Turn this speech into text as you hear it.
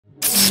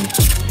Hey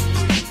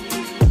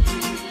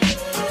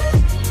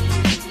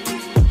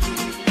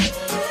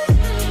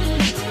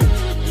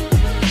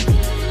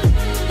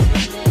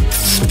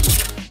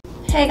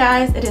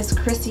guys, it is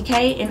Chrissy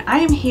K and I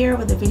am here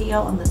with a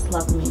video on this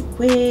Luvme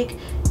wig.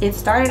 It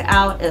started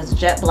out as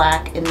jet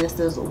black and this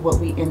is what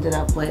we ended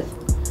up with.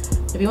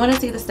 If you want to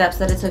see the steps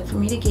that it took for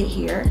me to get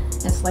here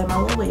and slay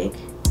my little wig,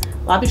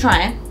 well, I'll be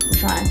trying.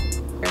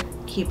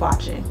 Keep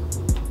watching.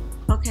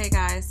 Okay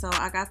guys, so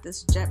I got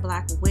this jet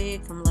black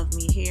wig from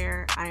Luvme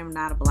Hair. I am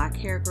not a black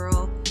hair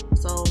girl,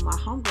 so my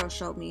homegirl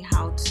showed me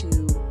how to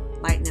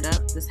lighten it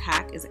up. This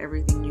hack is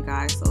everything, you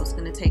guys, so it's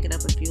going to take it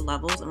up a few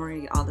levels and we're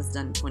going to get all this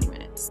done in 20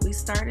 minutes. We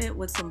started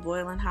with some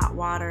boiling hot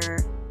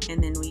water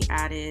and then we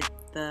added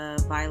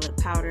the violet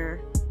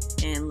powder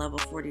and level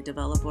 40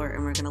 developer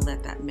and we're going to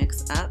let that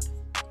mix up.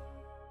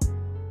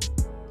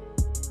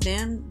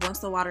 Then once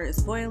the water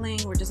is boiling,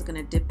 we're just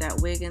going to dip that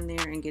wig in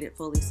there and get it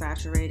fully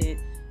saturated,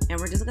 and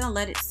we're just going to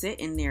let it sit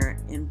in there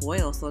and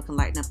boil so it can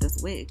lighten up this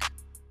wig.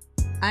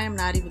 I am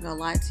not even gonna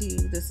lie to you,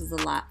 this is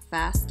a lot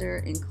faster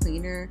and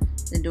cleaner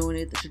than doing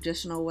it the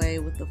traditional way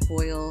with the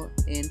foil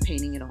and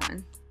painting it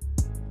on.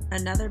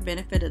 Another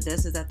benefit of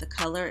this is that the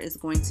color is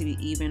going to be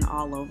even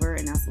all over,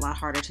 and that's a lot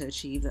harder to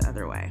achieve the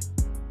other way.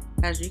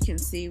 As you can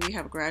see, we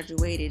have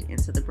graduated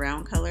into the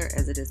brown color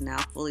as it is now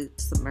fully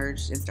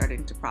submerged and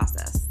starting to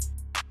process.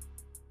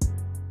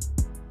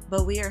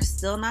 But we are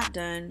still not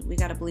done. We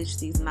gotta bleach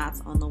these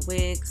knots on the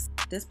wigs.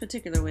 This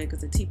particular wig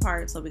is a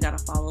T-part, so we gotta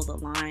follow the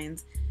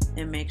lines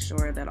and make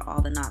sure that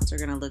all the knots are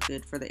gonna look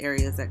good for the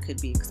areas that could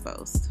be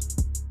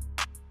exposed.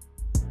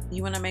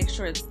 You wanna make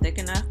sure it's thick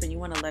enough and you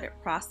wanna let it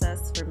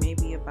process for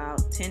maybe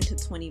about 10 to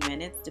 20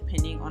 minutes,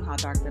 depending on how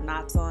dark the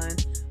knot's on.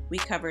 We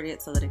covered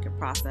it so that it could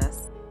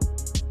process.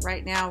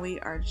 Right now we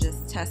are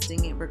just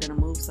testing it. We're gonna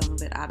move some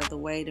of it out of the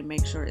way to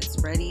make sure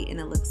it's ready, and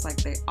it looks like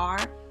they are.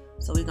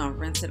 So we're gonna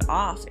rinse it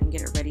off and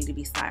get it ready to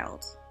be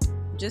styled.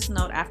 Just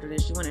note after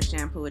this, you wanna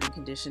shampoo it and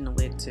condition the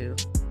wig too.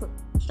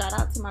 Shout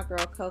out to my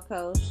girl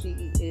Coco. She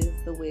is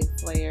the wig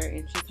slayer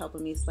and she's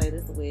helping me slay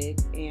this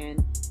wig,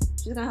 and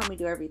she's gonna help me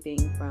do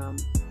everything from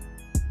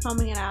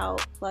combing it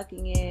out,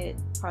 plucking it,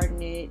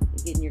 parting it,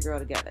 and getting your girl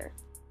together.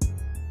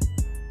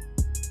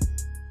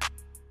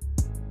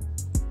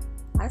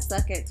 I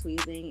suck at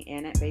tweezing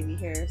and at baby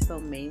hair, so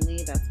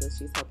mainly that's what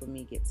she's helping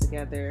me get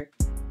together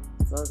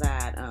so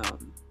that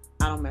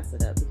I don't mess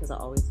it up, because I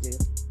always do.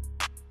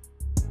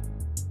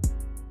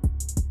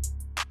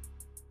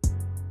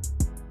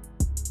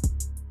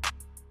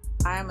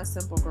 I am a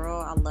simple girl.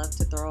 I love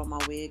to throw on my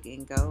wig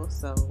and go,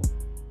 so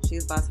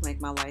she's about to make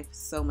my life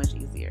so much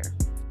easier.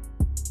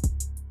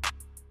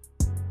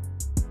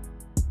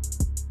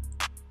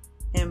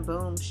 And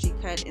boom, she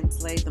cut and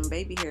slayed them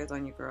baby hairs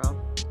on your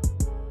girl.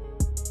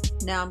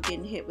 Now I'm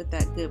getting hit with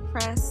that good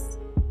press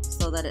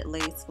so that it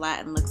lays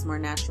flat and looks more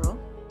natural.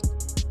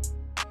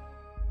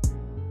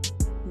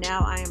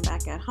 Now I am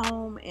back at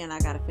home and I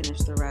gotta finish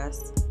the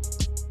rest.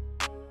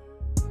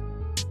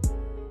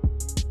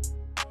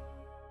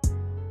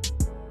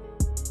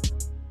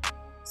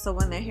 So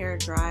when the hair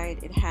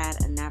dried, it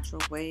had a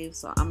natural wave,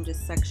 so I'm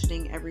just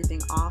sectioning everything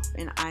off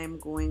and I am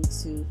going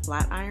to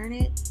flat iron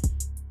it.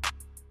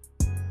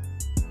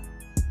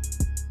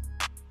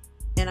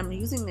 And I'm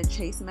using the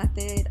chase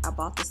method. I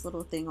bought this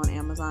little thing on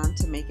Amazon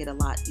to make it a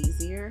lot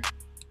easier.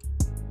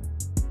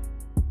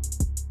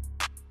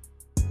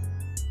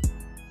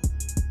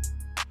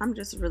 I'm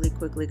just really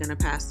quickly gonna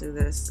pass through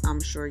this.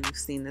 I'm sure you've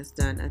seen this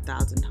done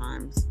 1,000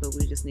 times, but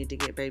we just need to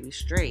get baby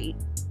straight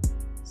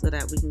so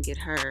that we can get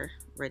her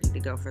ready to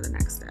go for the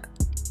next step.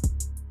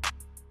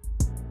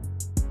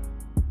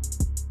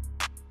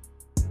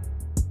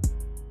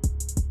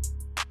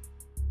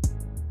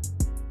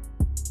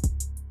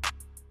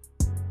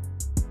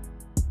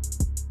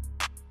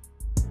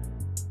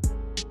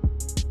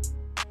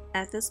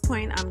 At this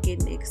point, I'm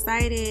getting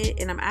excited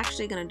and I'm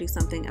actually gonna do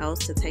something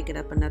else to take it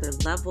up another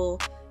level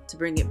to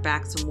bring it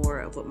back to more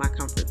of what my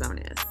comfort zone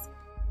is.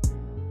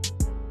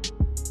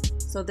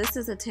 So this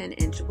is a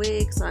 10-inch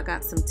wig, so I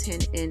got some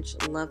 10-inch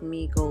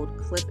Luvme gold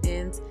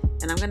clip-ins,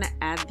 and I'm gonna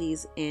add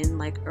these in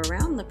like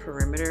around the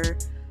perimeter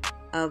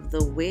of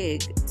the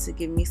wig to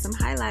give me some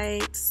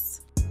highlights.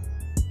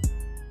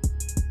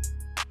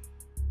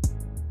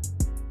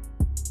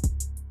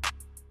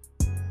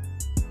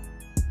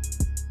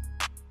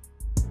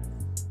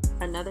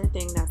 Another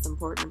thing that's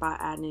important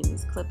about adding in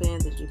these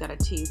clip-ins is you gotta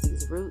tease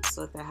these roots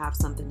so that they have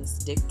something to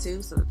stick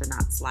to so that they're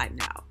not sliding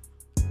out.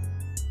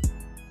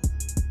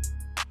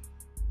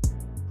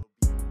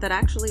 That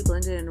actually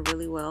blended in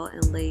really well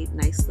and laid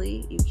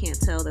nicely. You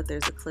can't tell that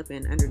there's a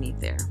clip-in underneath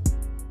there.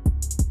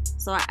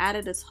 So I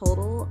added a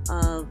total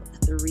of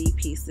 3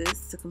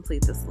 pieces to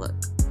complete this look.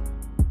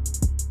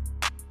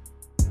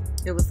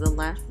 It was the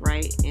left,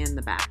 right, and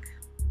the back.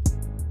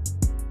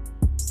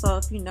 So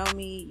if you know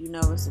me, you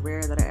know it's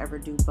rare that I ever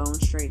do bone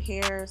straight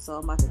hair. So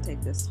I'm about to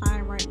take this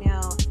time right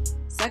now,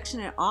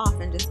 section it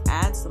off, and just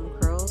add some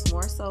curls,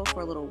 more so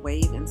for a little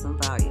wave and some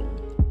volume.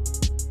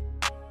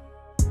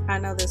 I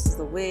know this is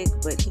a wig,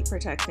 but heat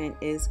protectant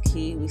is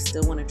key. We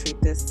still want to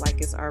treat this like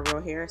it's our real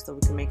hair so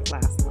we can make it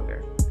last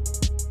longer.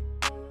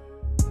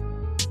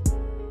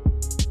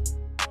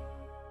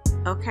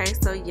 Okay,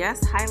 so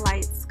yes,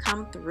 highlights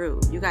come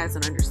through. You guys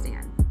don't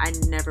understand. I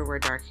never wear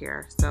dark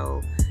hair,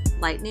 so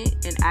lightening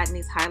it and adding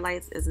these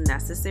highlights is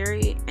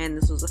necessary, and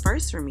this was a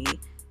first for me.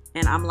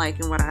 And I'm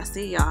liking what I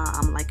see, y'all.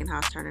 I'm liking how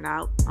it's turning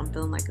out. I'm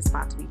feeling like it's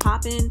about to be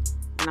popping,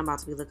 and I'm about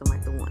to be looking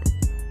like the one.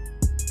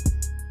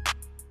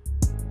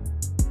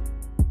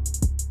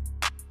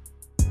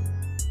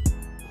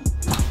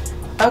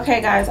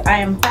 Okay guys, I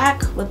am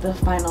back with the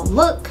final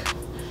look.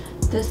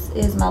 This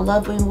is my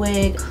Luvme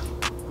wig.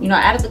 You know,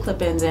 I added the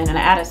clip-ins in and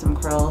I added some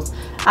curls.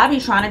 I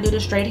be trying to do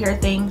the straight hair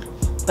thing,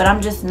 but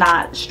I'm just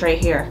not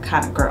straight hair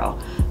kind of girl.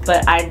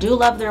 But I do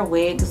love their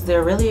wigs.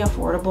 They're really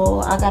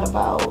affordable. I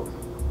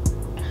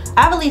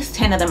have at least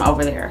 10 of them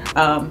over there.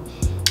 I'm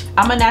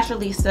a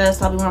naturalista,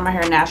 so I'll be wearing my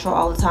hair natural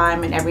all the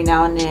time, and every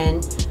now and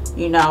then,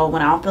 you know,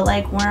 when I don't feel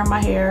like wearing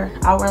my hair,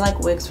 I'll wear like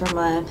wigs for a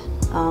month.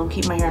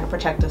 Keep my hair in a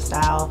protective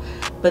style.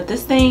 But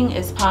this thing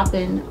is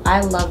popping.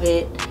 I love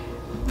it.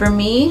 For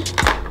me,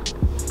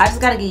 I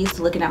just gotta get used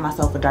to looking at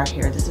myself with dark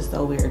hair. This is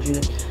so weird.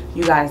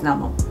 You guys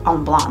know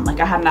I'm blonde. Like,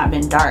 I have not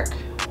been dark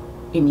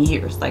in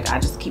years. Like, I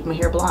just keep my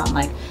hair blonde.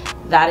 Like,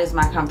 that is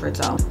my comfort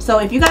zone. So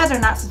if you guys are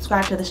not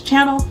subscribed to this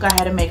channel, go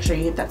ahead and make sure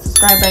you hit that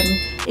subscribe button.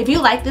 If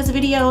you like this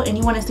video and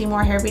you want to see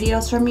more hair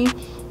videos from me,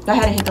 go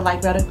ahead and hit the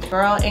like button,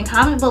 girl, and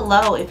comment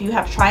below if you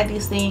have tried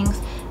these things.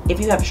 If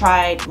you have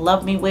tried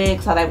Luvme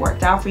Wigs, how they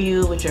worked out for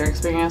you, what your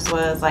experience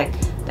was. Like,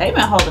 they've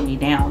been holding me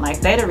down. Like,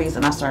 they're the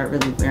reason I started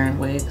really wearing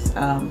wigs.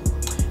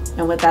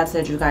 And with that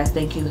said, you guys,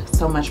 thank you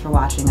so much for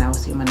watching. I will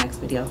see you in my next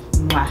video.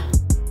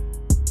 Mwah.